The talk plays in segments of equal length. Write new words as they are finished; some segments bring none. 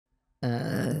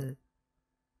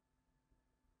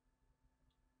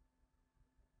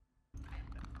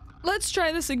Let's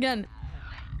try this again.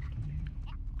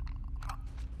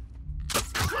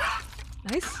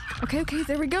 Nice. Okay, okay,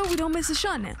 there we go. We don't miss a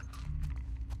shot now.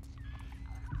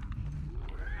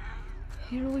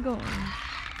 Here we go.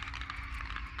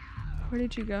 Where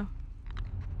did you go?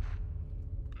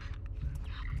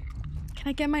 Can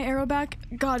I get my arrow back?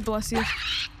 God bless you.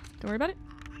 Don't worry about it.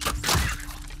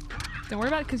 Don't worry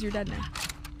about it because you're dead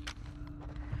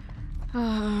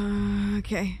now.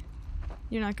 Okay.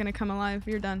 You're not gonna come alive.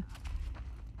 You're done.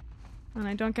 And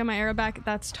I don't get my arrow back.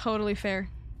 That's totally fair.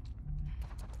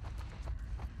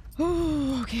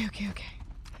 Oh, okay, okay, okay.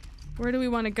 Where do we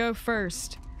want to go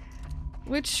first?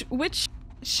 Which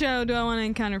show do I want to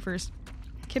encounter first?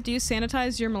 Kipp, do you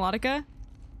sanitize your melodica?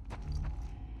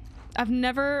 I've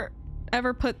never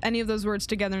ever put any of those words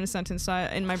together in a sentence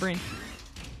in my brain.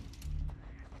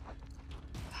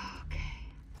 Okay.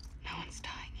 No one's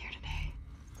dying here today.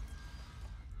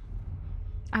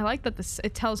 I like that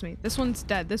it tells me. This one's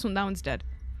dead. That one's dead.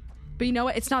 But you know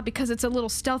what? It's not because it's a little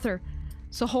stealther.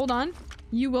 So hold on.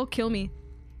 You will kill me.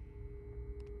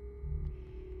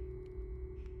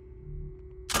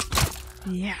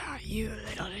 Yeah, you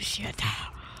little shit.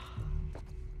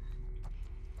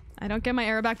 I don't get my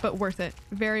arrow back, but worth it.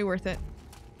 Very worth it.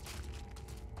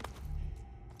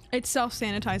 It's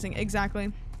self-sanitizing,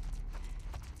 exactly.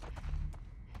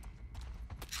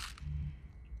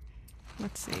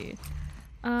 Let's see.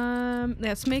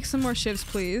 Let's make some more shivs,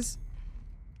 please.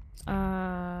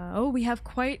 Oh, we have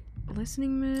quite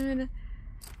listening mood.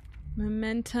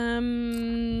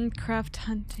 Momentum, craft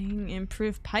hunting,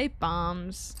 improved pipe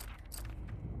bombs.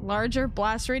 Larger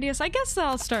blast radius. I guess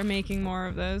I'll start making more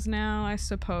of those now, I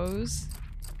suppose.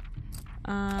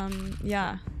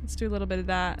 Yeah, let's do a little bit of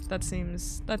that. That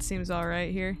seems all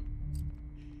right here.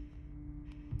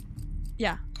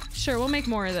 Yeah, sure, we'll make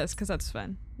more of this because that's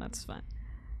fun. That's fun.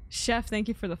 Chef, thank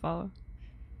you for the follow.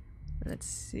 Let's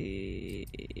see.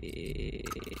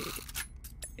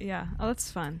 Yeah, oh,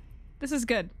 that's fun. This is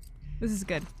good. This is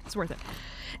good. It's worth it.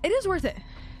 It is worth it.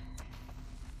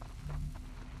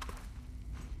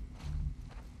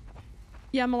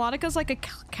 Yeah, Melodica's like a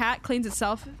cat, cleans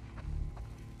itself.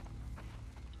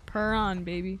 Purr on,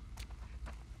 baby.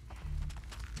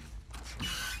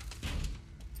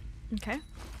 Okay.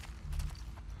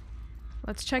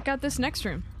 Let's check out this next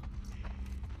room.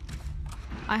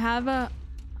 I have a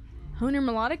Honer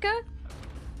Melodica?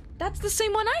 That's the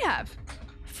same one I have.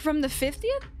 From the 50th?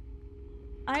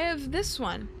 I have this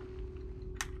one.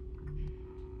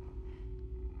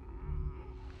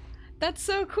 That's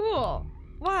so cool.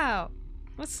 Wow.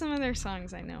 What's some of their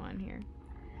songs I know on here?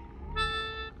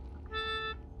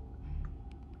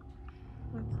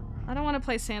 I don't want to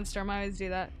play Sandstorm. I always do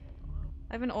that.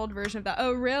 I have an old version of that.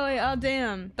 Oh, really? Oh,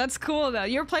 damn. That's cool, though.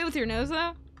 You ever play with your nose,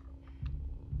 though?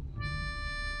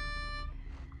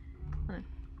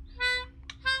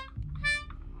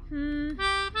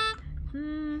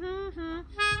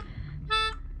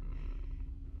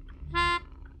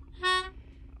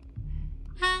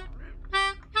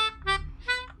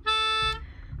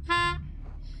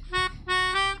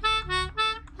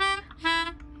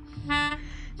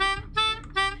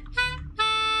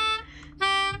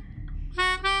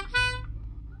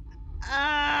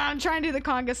 I'm trying to do the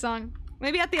conga song.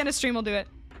 Maybe at the end of stream we'll do it.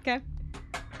 Okay?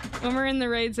 When we're in the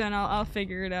raid zone, I'll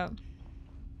figure it out.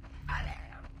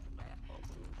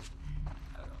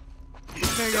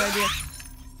 Very good idea.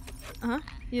 Uh-huh.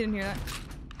 You didn't hear that.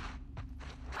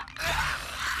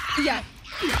 Yeah.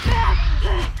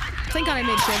 Thank God I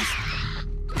made shivs.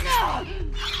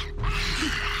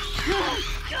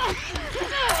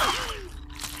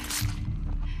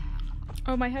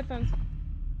 Oh, my headphones.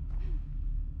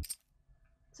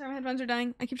 Sorry, my headphones are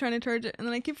dying. I keep trying to charge it, and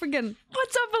then I keep forgetting.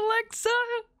 What's up, Alexa?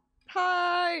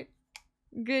 Hi.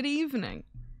 Good evening.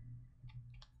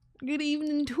 Good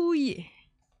evening to you.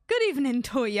 Good evening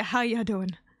to you. How ya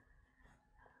doing?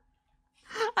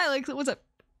 Hi, Alexa. What's up?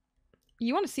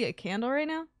 You want to see a candle right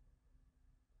now?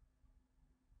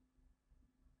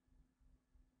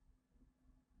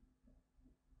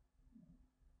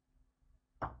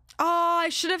 Oh, I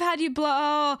should have had you blow.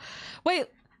 Oh. Wait,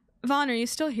 Vaughn, are you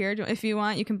still here? If you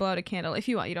want, you can blow out a candle. If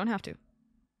you want, you don't have to.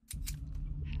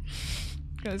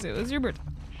 Because it was your birthday.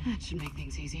 That should make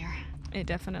things easier. It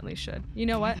definitely should. You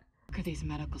know what? Look at these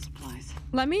medical supplies.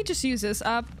 Let me just use this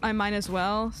up. I might as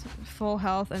well. Full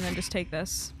health, and then just take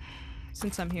this.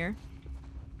 Since I'm here.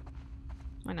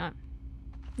 Why not?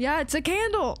 Yeah, it's a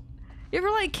candle! You ever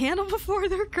light candle before?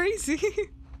 They're crazy.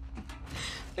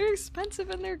 They're expensive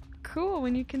and they're cool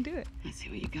when you can do it. Let's see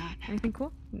what you got. Anything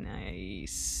cool?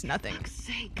 Nice. Nothing. For fuck's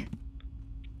sake.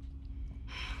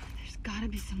 gotta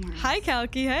be somewhere else. Hi,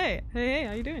 Kalki. Hey. Hey,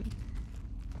 how you doing?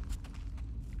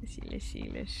 Let's see.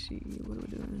 What are we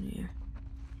doing here?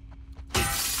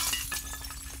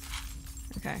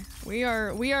 Okay. We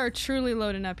are truly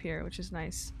loading up here, which is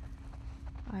nice.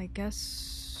 I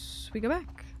guess we go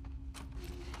back.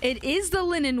 It is the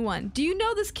linen one. Do you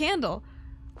know this candle?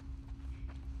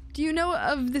 Do you know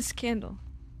of this candle?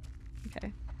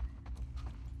 Okay.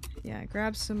 Yeah,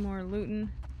 grab some more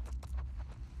lootin'.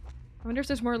 I wonder if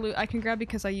there's more loot I can grab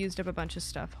because I used up a bunch of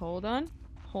stuff. Hold on.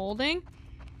 Holding.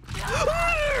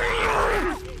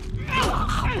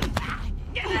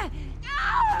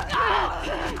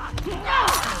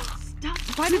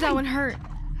 Why did that one hurt?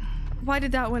 Why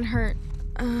did that one hurt?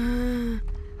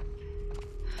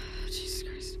 Jesus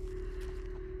Christ.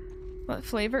 What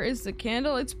flavor is the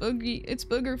candle? It's boogie. It's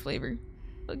booger flavor.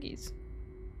 Boogies.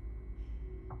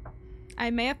 I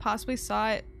may have possibly saw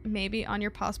it maybe on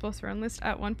your possible throne list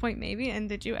at one point maybe, and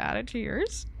did you add it to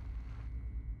yours?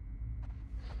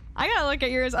 I gotta look at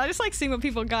yours. I just like seeing what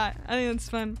people got. I think that's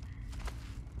fun.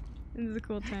 This is a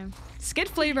cool time. Skid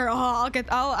flavor. Oh,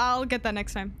 I'll get that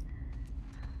next time.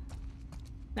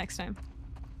 Next time.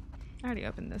 I already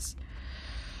opened this.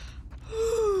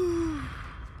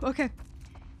 Okay.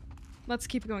 Let's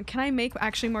keep it going. Can I make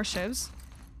actually more shivs?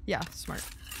 Yeah, smart.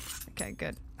 Okay,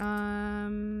 good.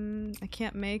 I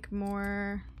can't make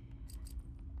more.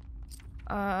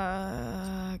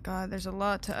 God, there's a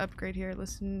lot to upgrade here.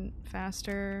 Listen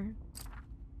faster.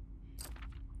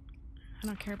 I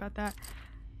don't care about that.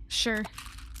 Sure.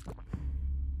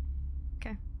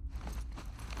 Okay.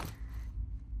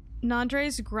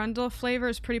 Nandre's Grundle flavor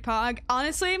is pretty pog.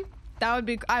 Honestly, that would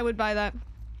be. I would buy that.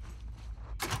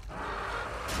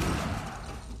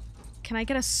 Can I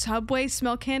get a Subway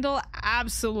smell candle?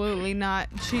 Absolutely not.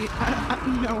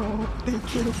 No,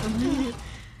 thank you for me.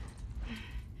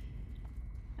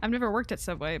 I've never worked at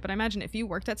Subway, but I imagine if you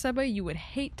worked at Subway, you would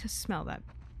hate to smell that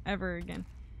ever again.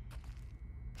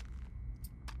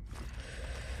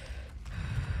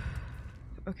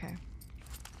 Okay.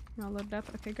 All loaded up?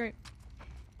 Okay, great.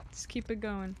 Let's keep it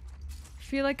going. I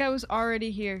feel like I was already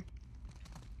here,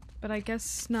 but I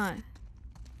guess not.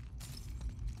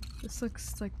 This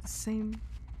looks like the same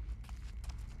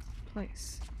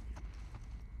place.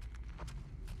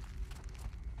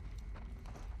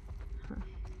 Huh.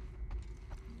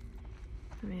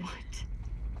 I mean, What?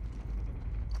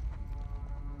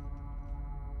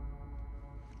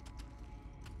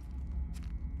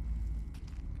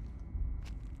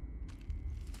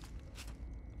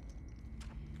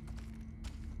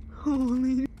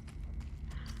 holy.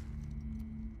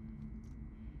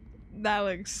 That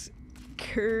looks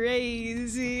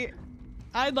crazy.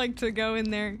 I'd like to go in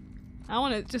there. I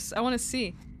want to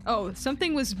see. Oh,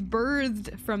 something was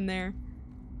birthed from there.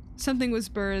 Something was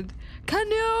birthed.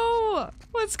 Canoe!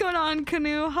 What's going on,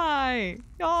 Canoe? Hi.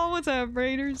 Oh, what's up,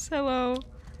 Raiders? Hello.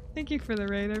 Thank you for the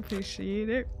raid. I appreciate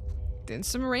it. Doing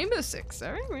some Rainbow Six.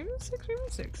 Alright, Rainbow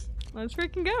Six. Let's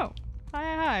freaking go.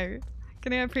 Hi.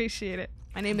 Canoe, I appreciate it.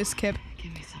 My name is Kipp.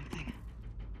 Give me something.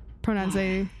 Pronouns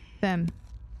they, them.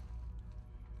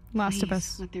 Last of Please,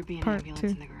 Us, let there be an part ambulance 2.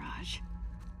 in the garage.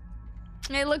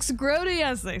 It looks grody,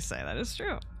 as they say. That is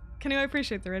true. Kenny, I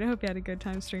appreciate the raid. I hope you had a good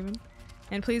time streaming.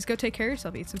 And please go take care of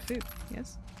yourself. Eat some food.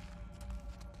 Yes?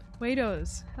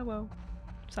 Waitos. Hello.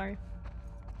 Sorry.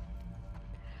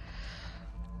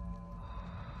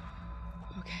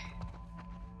 Okay.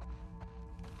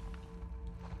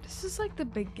 This is like the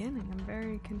beginning. I'm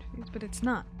very confused, but it's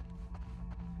not.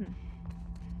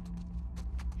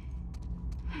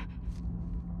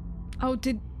 Oh,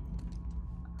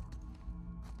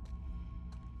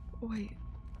 wait.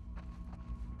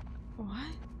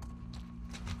 What?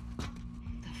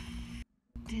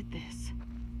 Did this?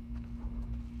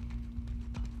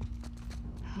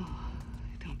 Oh,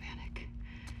 don't panic.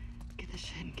 Get the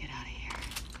shit and get out of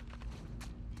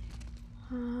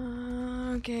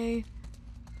here. Okay.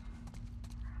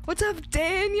 What's up,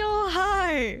 Daniel?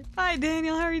 Hi! Hi,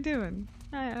 Daniel. How are you doing?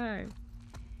 Hi.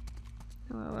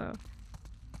 Hello.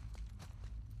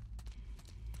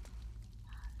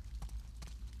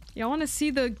 Y'all want to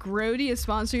see the grodiest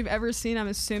monster you've ever seen, I'm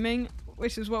assuming,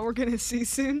 which is what we're gonna see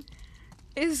soon?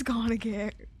 It's gonna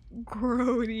get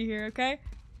grody here, okay?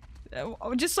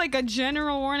 Just like a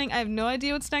general warning, I have no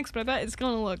idea what's next, but I bet it's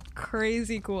gonna look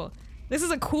crazy cool. This is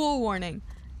a cool warning,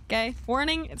 okay?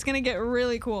 Warning, it's gonna get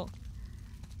really cool.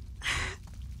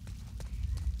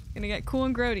 Gonna get cool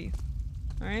and grody,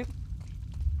 alright?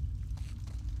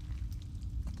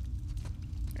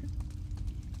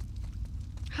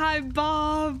 Hi,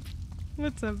 Bob!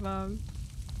 What's up, Bob?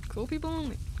 Cool people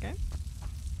only, okay?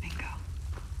 Bingo.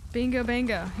 Bingo,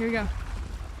 bango. Here we go.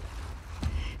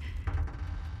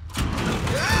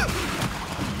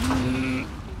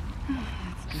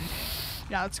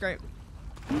 Yeah, that's great.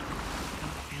 Don't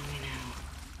fail me now.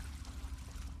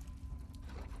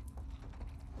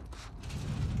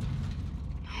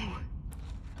 No.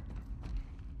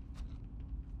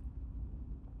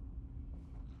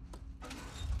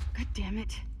 God damn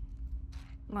it.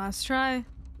 Last try.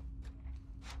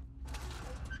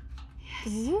 Yes.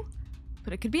 Ooh,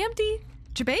 but it could be empty.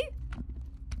 Debate?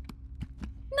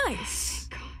 Nice.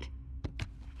 God.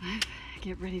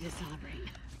 Get ready to celebrate.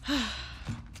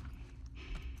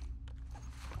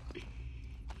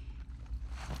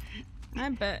 I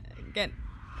bet. Get.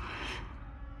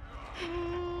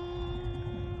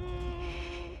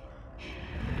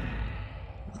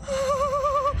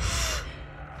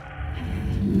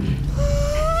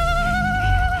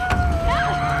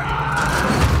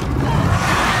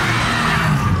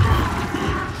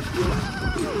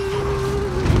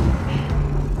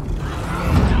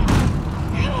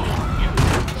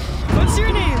 What's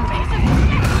your name?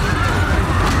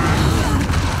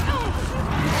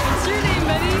 What's your name,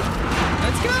 buddy?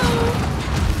 Let's go!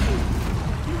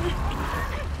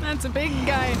 That's a big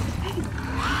guy.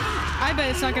 I bet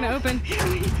it's not gonna open.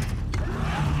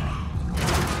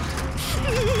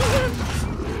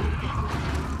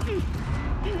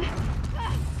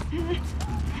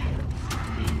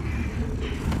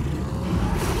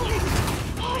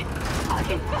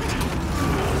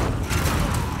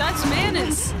 That's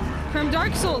Manus from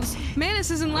Dark Souls.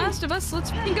 Manus is in Last of Us. Let's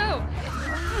fucking go.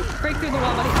 Break through the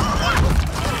wall, buddy.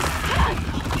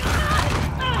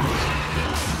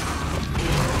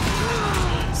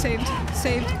 Saved,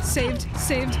 saved, saved,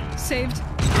 saved, saved.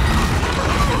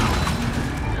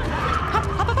 Hop,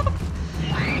 hop, hop, hop.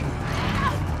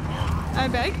 I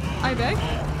beg, I beg.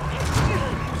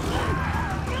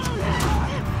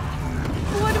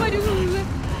 What do I do?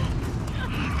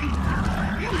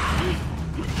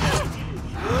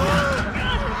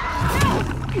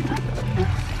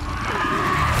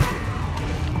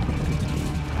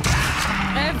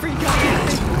 Every goddamn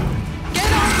thing.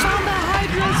 Get off on the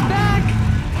Hydra's back!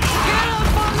 Get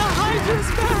off on the Hydra's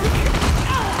back!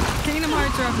 Kingdom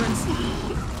Hearts reference.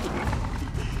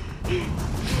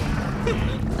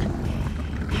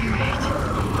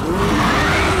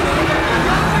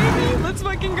 Let's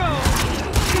fucking go.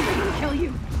 Kill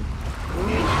you.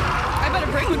 I bet a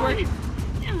break would work.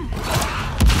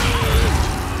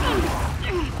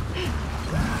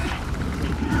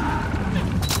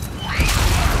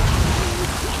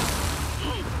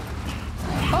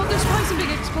 Oh, there's probably some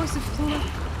big explosive fluid.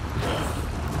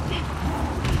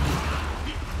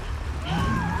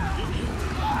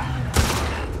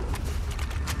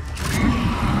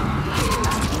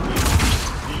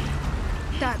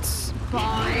 That's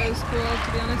bongos cool,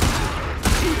 to be honest.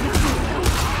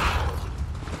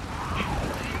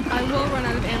 I will run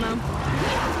out of ammo.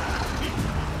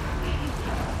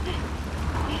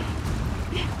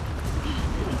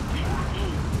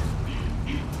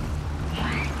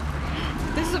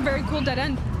 This is a very cool dead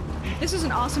end. This is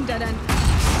an awesome dead end.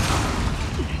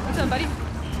 What's up, buddy?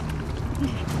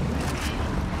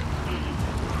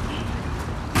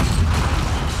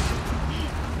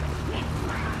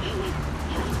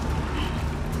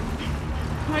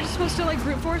 Am I just supposed to like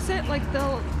brute force it? Like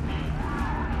they'll...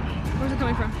 Where's it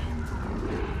coming from?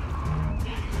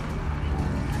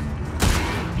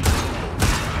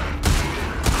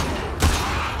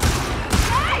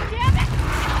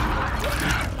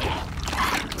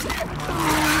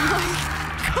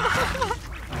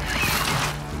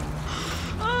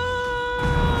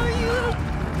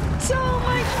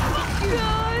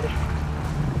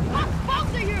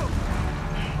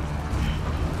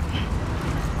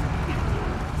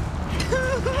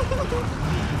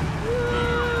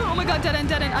 Oh my god, dead end,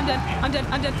 dead end. I'm dead. I'm dead.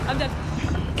 I'm dead. I'm dead.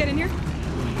 Get in here.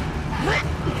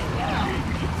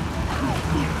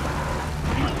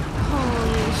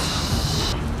 Holy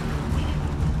sh!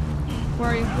 Where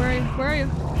are you? Where are you? Where are you?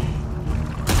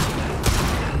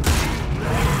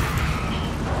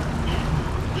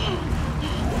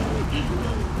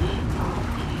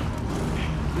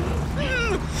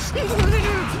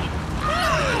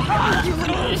 You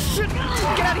little shit!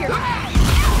 Get out of here!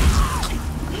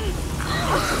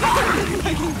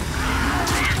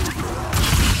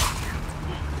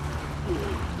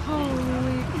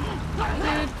 Holy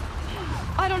dude.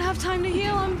 I don't have time to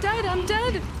heal. I'm dead. I'm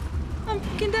dead. I'm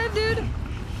fucking dead, dude.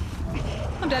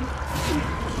 I'm dead.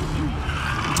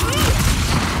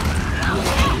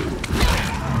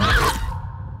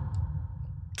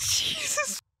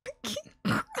 Jesus fucking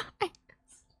Christ.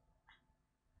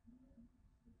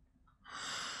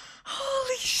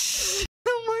 Holy shit.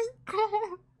 Oh my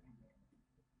god.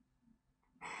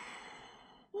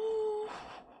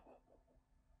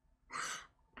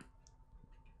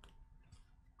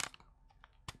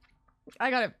 I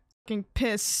gotta fucking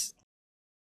piss.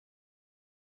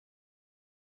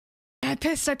 I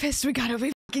pissed. We got it.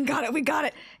 We fucking got it. We got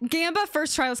it. Gamba,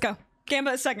 first try. Let's go.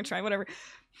 Gamba, second try. Whatever.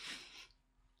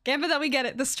 Gamba that we get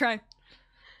it this try.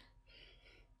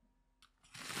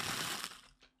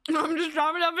 I'm just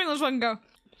dropping up. Let's fucking go.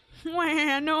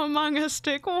 Wah, no Among Us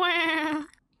stick. Wah.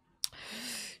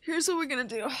 Here's what we're gonna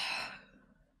do.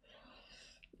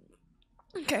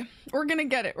 Okay, we're gonna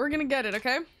get it. We're gonna get it,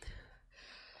 okay?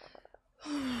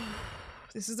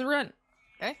 This is the run.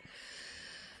 Okay?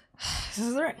 This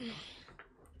is the run.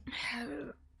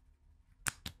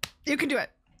 You can do it.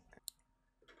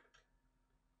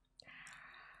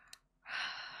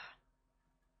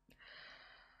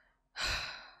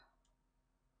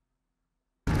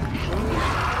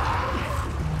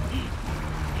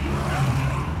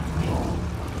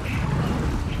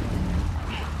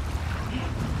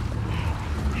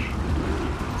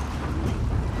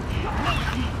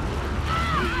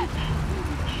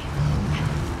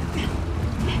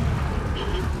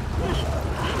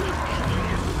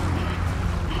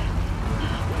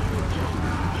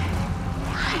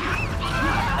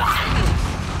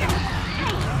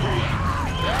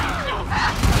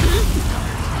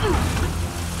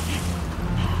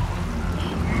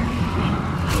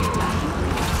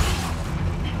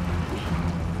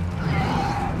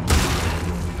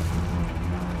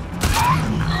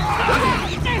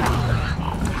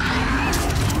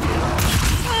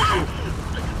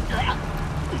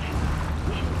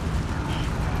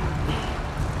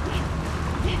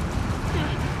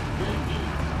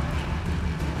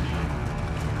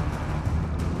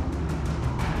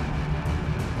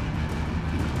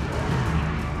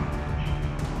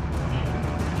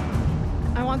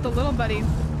 The little buddy.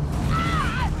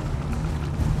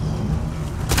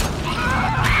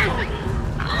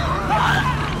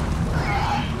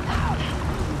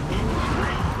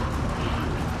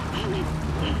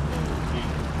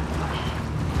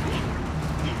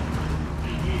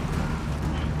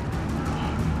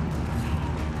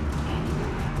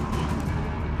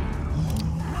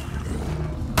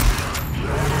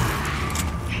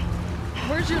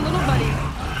 Where's your little buddy?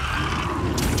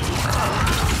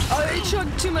 Oh, he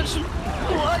chugged too much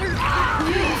water.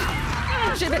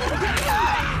 Ship it.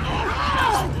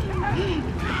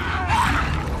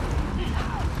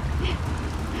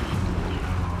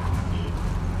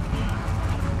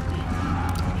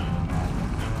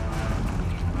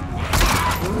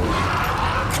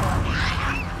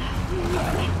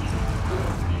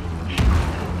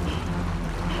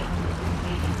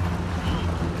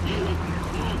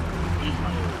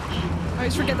 I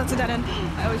always forget that's a dead end.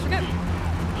 I always forget.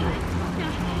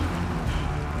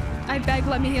 I beg,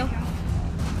 let me heal.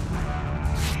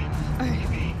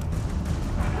 Okay.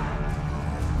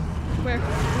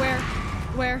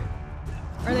 Where?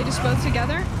 Are they just both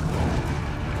together?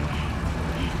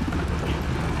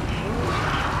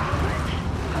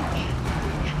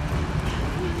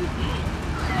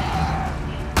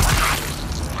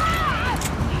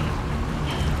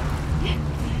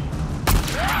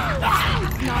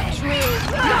 Not true.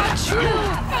 Not true.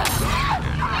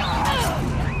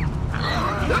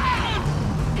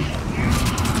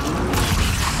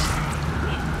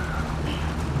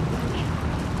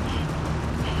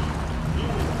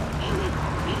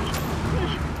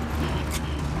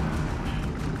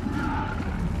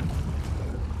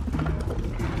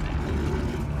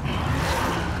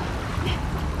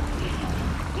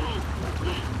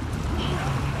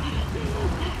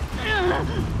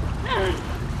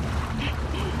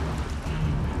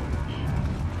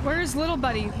 Where's little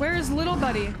buddy? Where is little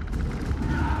buddy?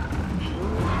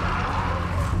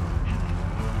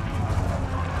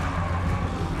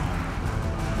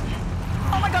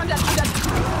 Oh my god, I'm dead. I'm dead.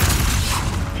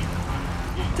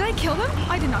 Did I kill them?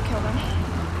 I did not kill them.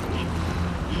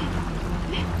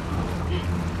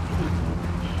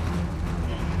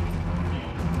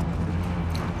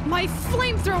 My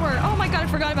flamethrower! Oh my god, I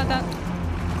forgot about that.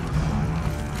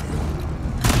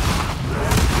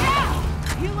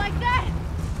 Yeah! You like that?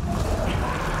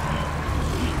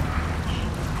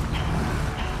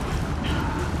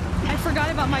 I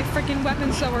forgot about my freaking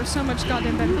weapon, so we're so much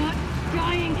goddamn better. We're not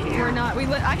dying here. We're not. We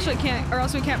actually can't, or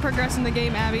else we can't progress in the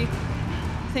game, Abby.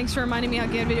 Thanks for reminding me how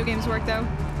good video games work, though.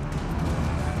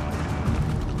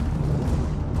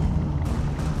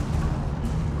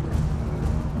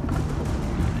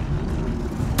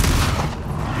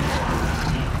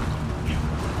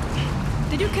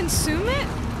 Did you consume it?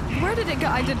 Where did it go?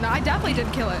 I did not. I definitely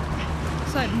did kill it.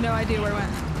 So I have no idea where it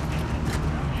went.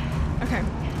 Okay.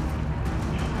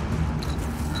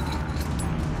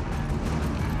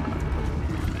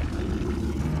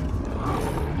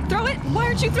 Throw it! Where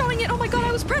aren't you throwing it? Oh my god,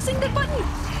 I was pressing the button! Did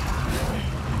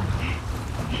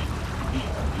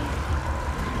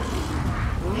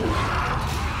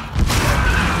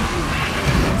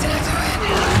I throw it?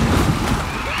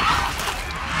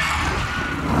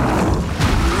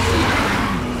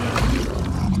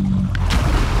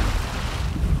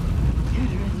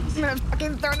 I'm gonna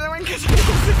fucking throw another one just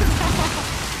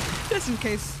in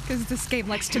case, because this game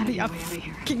likes to be a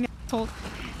fucking asshole.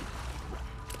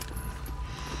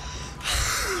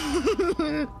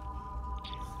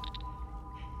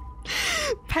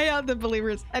 Pay out the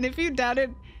believers, and if you doubt it,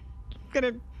 I'm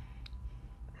gonna.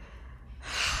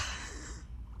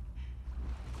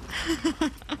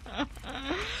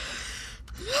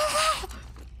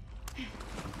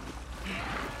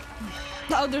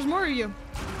 Oh, there's more of you.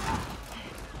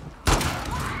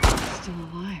 Still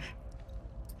alive.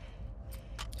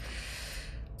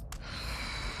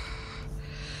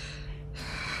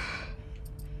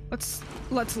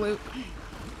 Let's loot.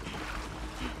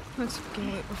 Let's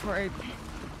fucking loot before I.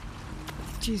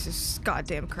 Jesus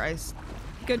goddamn Christ.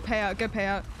 Good payout, good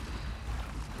payout.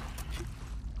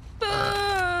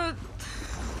 I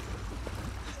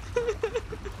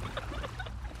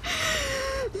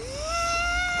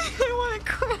wanna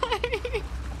cry.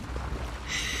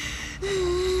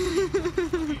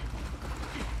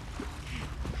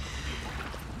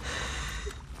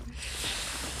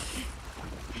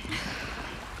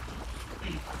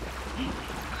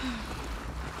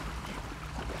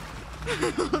 I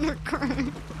wanna cry.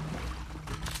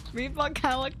 Meatball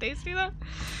kinda look tasty though.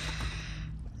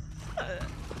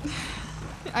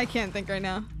 I can't think right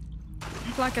now.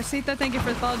 Flacasita, thank you for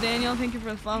the follow. Daniel, thank you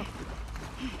for the follow.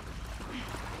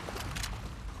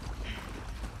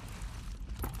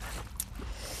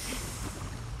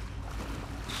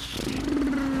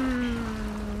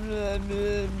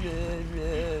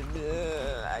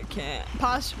 I can't.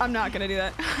 I'm not gonna do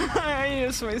that. You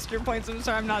just waste your points. I'm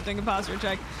sorry, I'm not doing a posture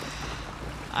check.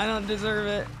 I don't deserve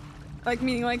it. Like,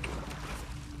 meaning like,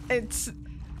 it's,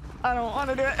 I don't want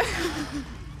to do it.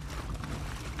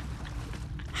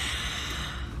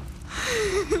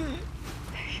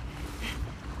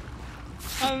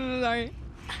 I'm sorry.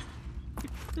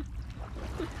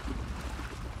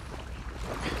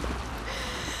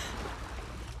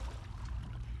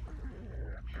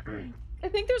 I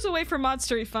think there's a way for mods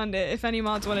to refund it if any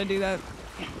mods want to do that.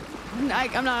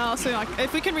 I'm not also not,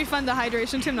 if we can refund the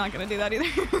hydration too, I'm not gonna do that either.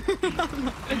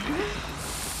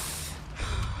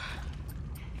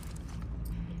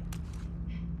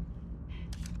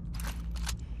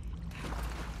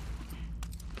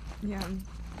 Yeah.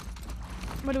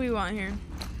 What do we want here?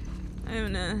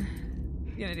 I'm gonna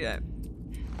do that.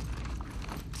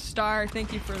 Star,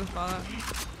 thank you for the follow.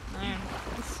 Alright,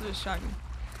 this is shocking.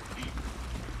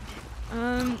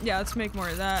 Yeah, let's make more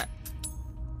of that.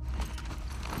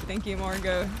 Thank you,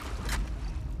 Morgo.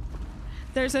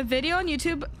 There's a video on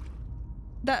YouTube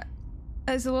that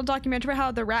is a little documentary about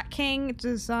how the Rat King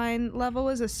design level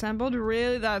was assembled.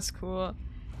 Really? That's cool.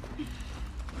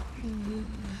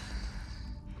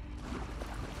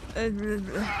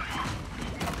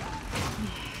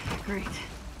 Great.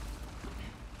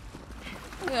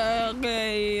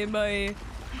 Okay, bye.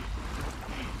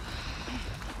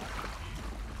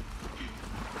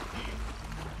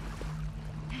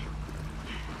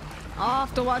 I'll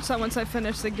have to watch that once I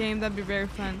finish the game. That'd be very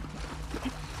fun.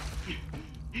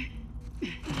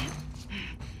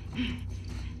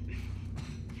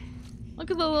 Look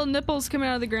at the little nipples coming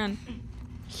out of the ground.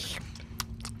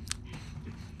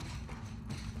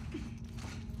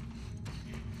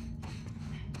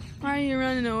 Why are you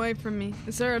running away from me?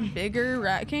 Is there a bigger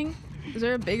Rat King? Is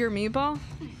there a bigger meatball?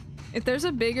 If there's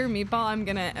a bigger meatball, I'm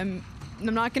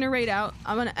not gonna raid out.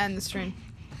 I'm gonna end the stream.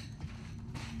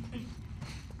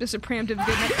 Just a preemptive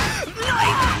good night.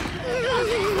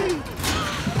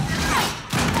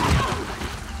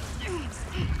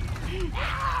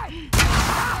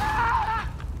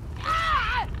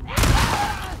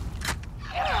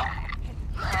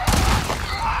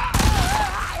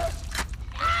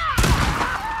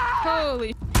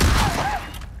 Holy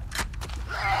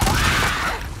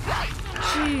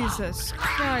Jesus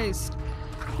Christ.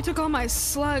 He took all my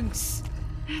slugs.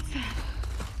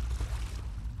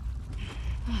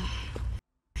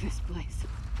 This place.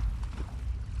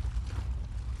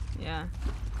 Yeah.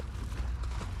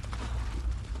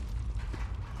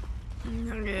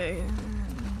 Okay.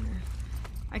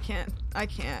 I can't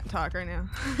talk right now.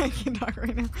 I can't talk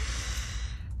right now.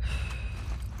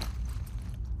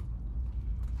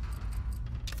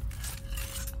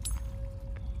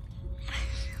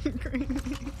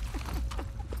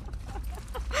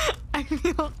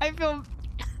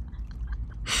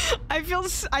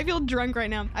 I feel drunk right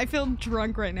now. I feel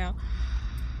drunk right now.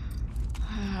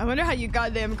 I wonder how you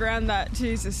goddamn ground that.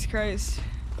 Jesus Christ.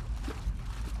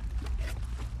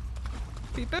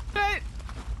 Beep it.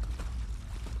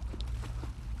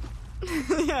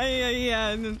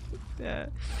 Yeah.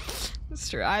 That's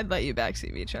true. I'd let you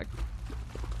backseat me, Chuck.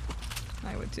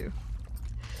 I would too.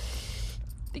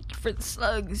 Thank you for the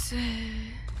slugs.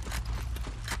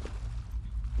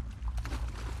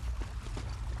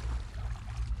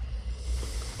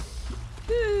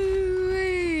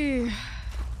 Ooh-wee.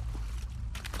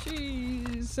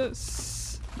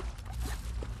 Jesus.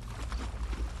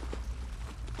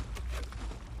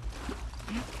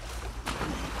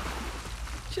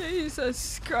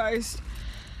 Jesus Christ.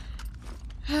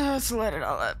 Let's let it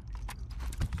all up.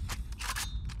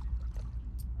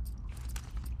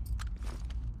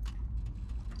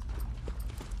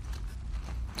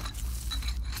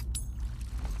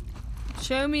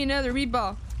 Show me another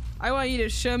meatball. I want you to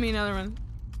show me another one.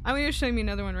 I want you to show me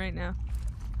another one right now.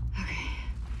 Okay.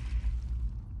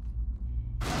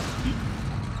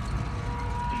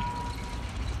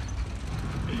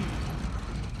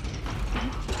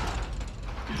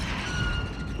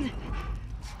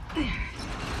 There.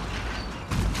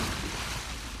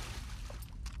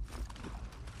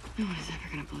 No one is ever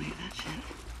gonna believe that shit.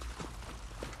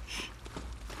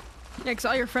 Yeah, 'cause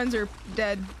all your friends are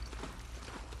dead.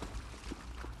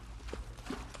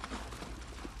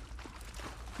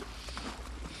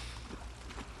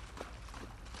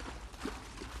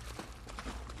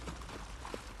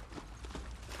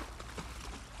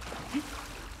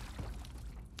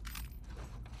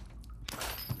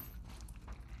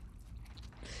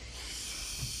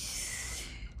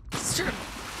 It's true.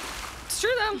 It's true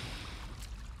though.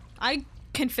 I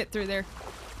can fit through there.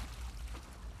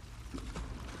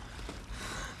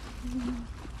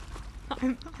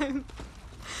 I'm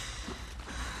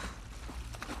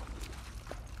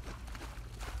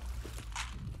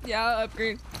Yeah, I'll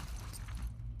upgrade.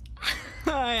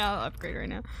 Yeah, I'll upgrade right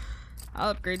now. I'll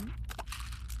upgrade.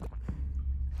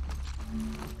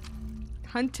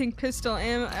 Hunting pistol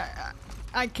ammo.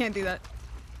 I can't do that.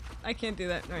 I can't do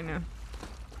that right now.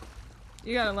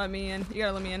 You gotta let me in. You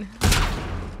gotta let me in.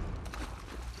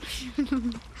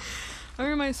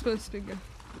 Where am I supposed to go?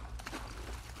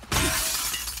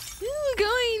 Ooh,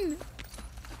 going!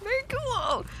 Very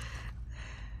cool!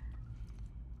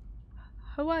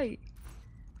 Hawaii.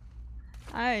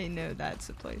 I know that's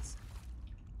a place.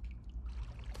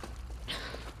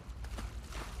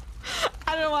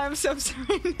 I don't know why I'm so upset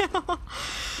right now.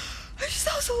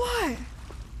 That was a lot.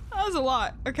 That was a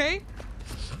lot, okay?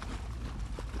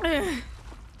 A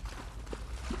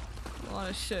lot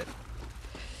of shit.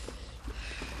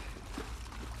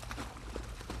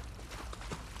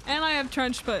 And I have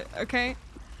trench foot, okay?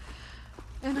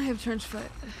 And I have trench foot.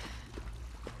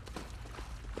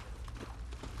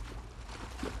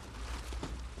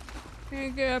 Can I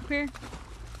go up here?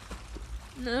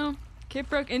 No. Kipp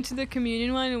broke into the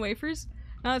communion wine and wafers?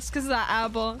 No, it's because of that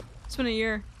apple. It's been a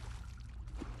year.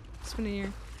 It's been a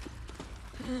year.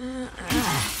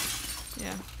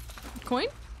 Yeah. Coin?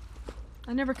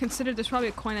 I never considered there's probably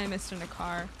a coin I missed in a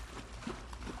car.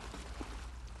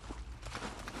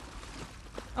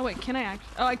 Oh wait, can I act?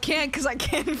 Oh, I can't because I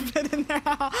can't fit in there.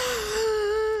 Hope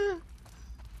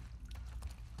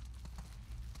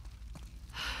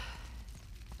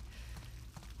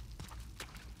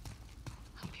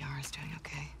Yara's doing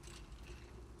okay.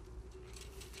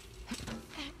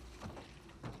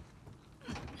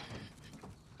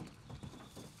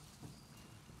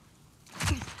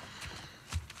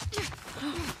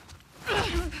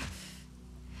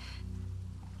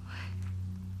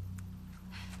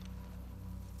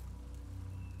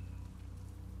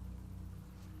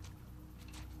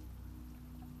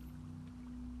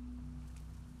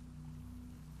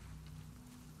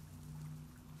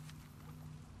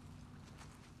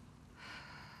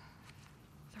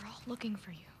 Looking for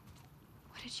you.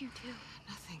 What did you do?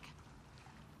 Nothing.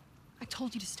 I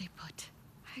told you to stay put.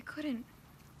 I couldn't.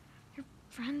 Your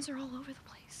friends are all over the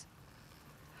place.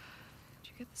 Did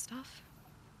you get the stuff?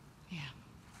 Yeah.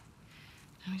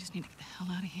 Now we just need to get the hell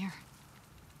out of here.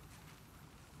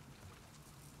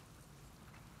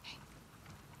 Hey.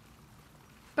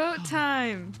 Boat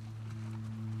time!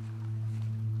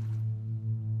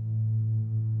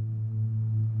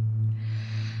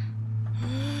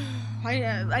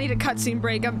 I need a cutscene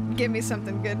break. Give me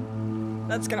something good.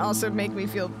 That's gonna also make me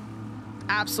feel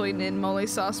absolutely in moly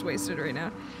sauce wasted right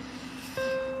now.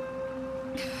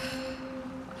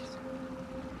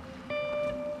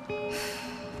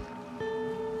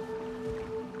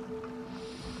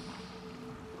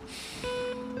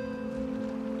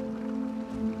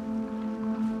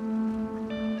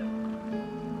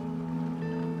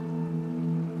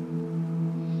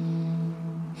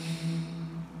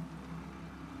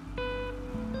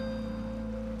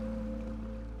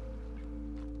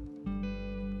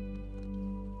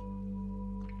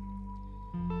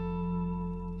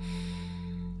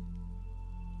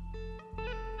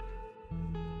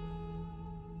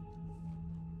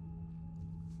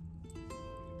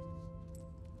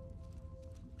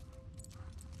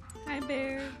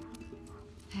 bear.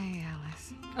 Hey,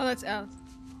 Alice. Oh, that's Alice.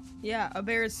 Yeah, a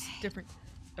bear is different.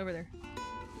 Over there.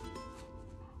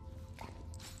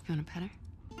 You want to pet her?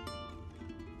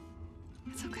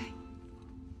 It's okay.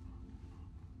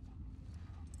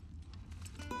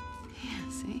 Yeah,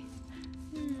 see?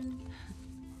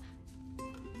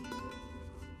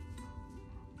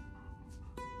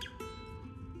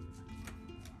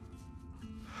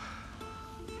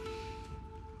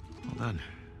 Well done.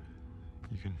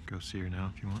 You can go see her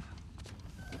now if you want.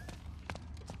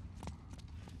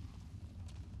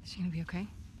 Is she gonna be okay?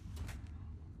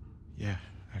 Yeah,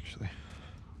 actually.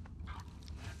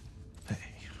 Hey.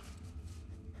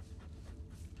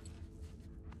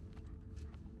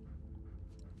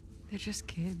 They're just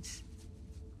kids.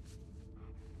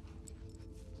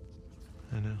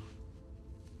 I know.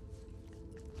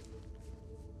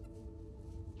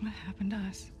 What happened to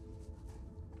us?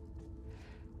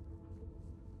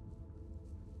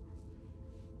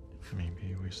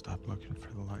 Maybe we stopped looking for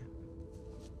the light.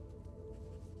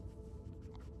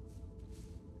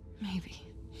 Maybe.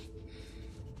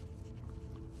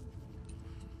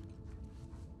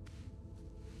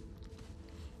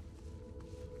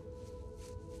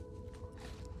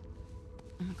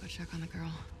 I'm gonna go check on the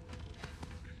girl.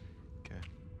 Okay.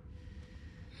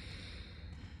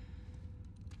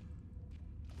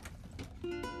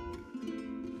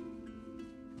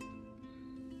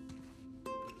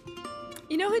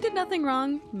 You know who did nothing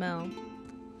wrong? Mel.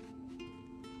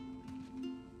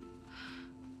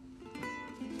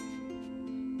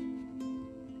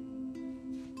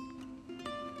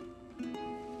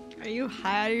 Are you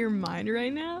high out of your mind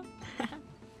right now?